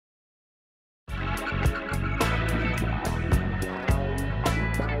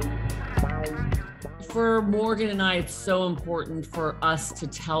For Morgan and I, it's so important for us to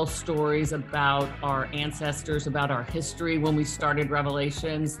tell stories about our ancestors, about our history. When we started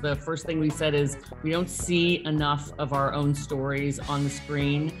Revelations, the first thing we said is we don't see enough of our own stories on the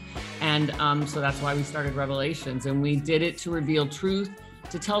screen. And so that's why we started Revelations. And we did it to reveal truth,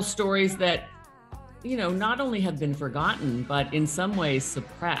 to tell stories that, you know, not only have been forgotten, but in some ways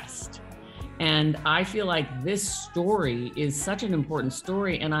suppressed. And I feel like this story is such an important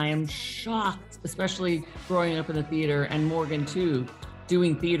story, and I am shocked, especially growing up in the theater, and Morgan too,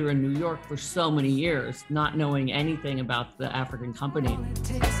 doing theater in New York for so many years, not knowing anything about the African company.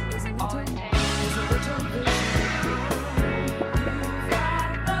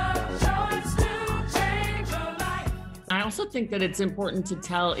 I also think that it's important to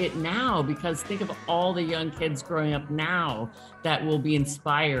tell it now, because think of all the young kids growing up now that will be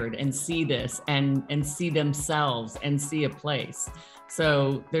inspired and see this and see themselves and see a place.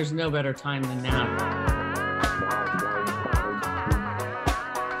 So there's no better time than now.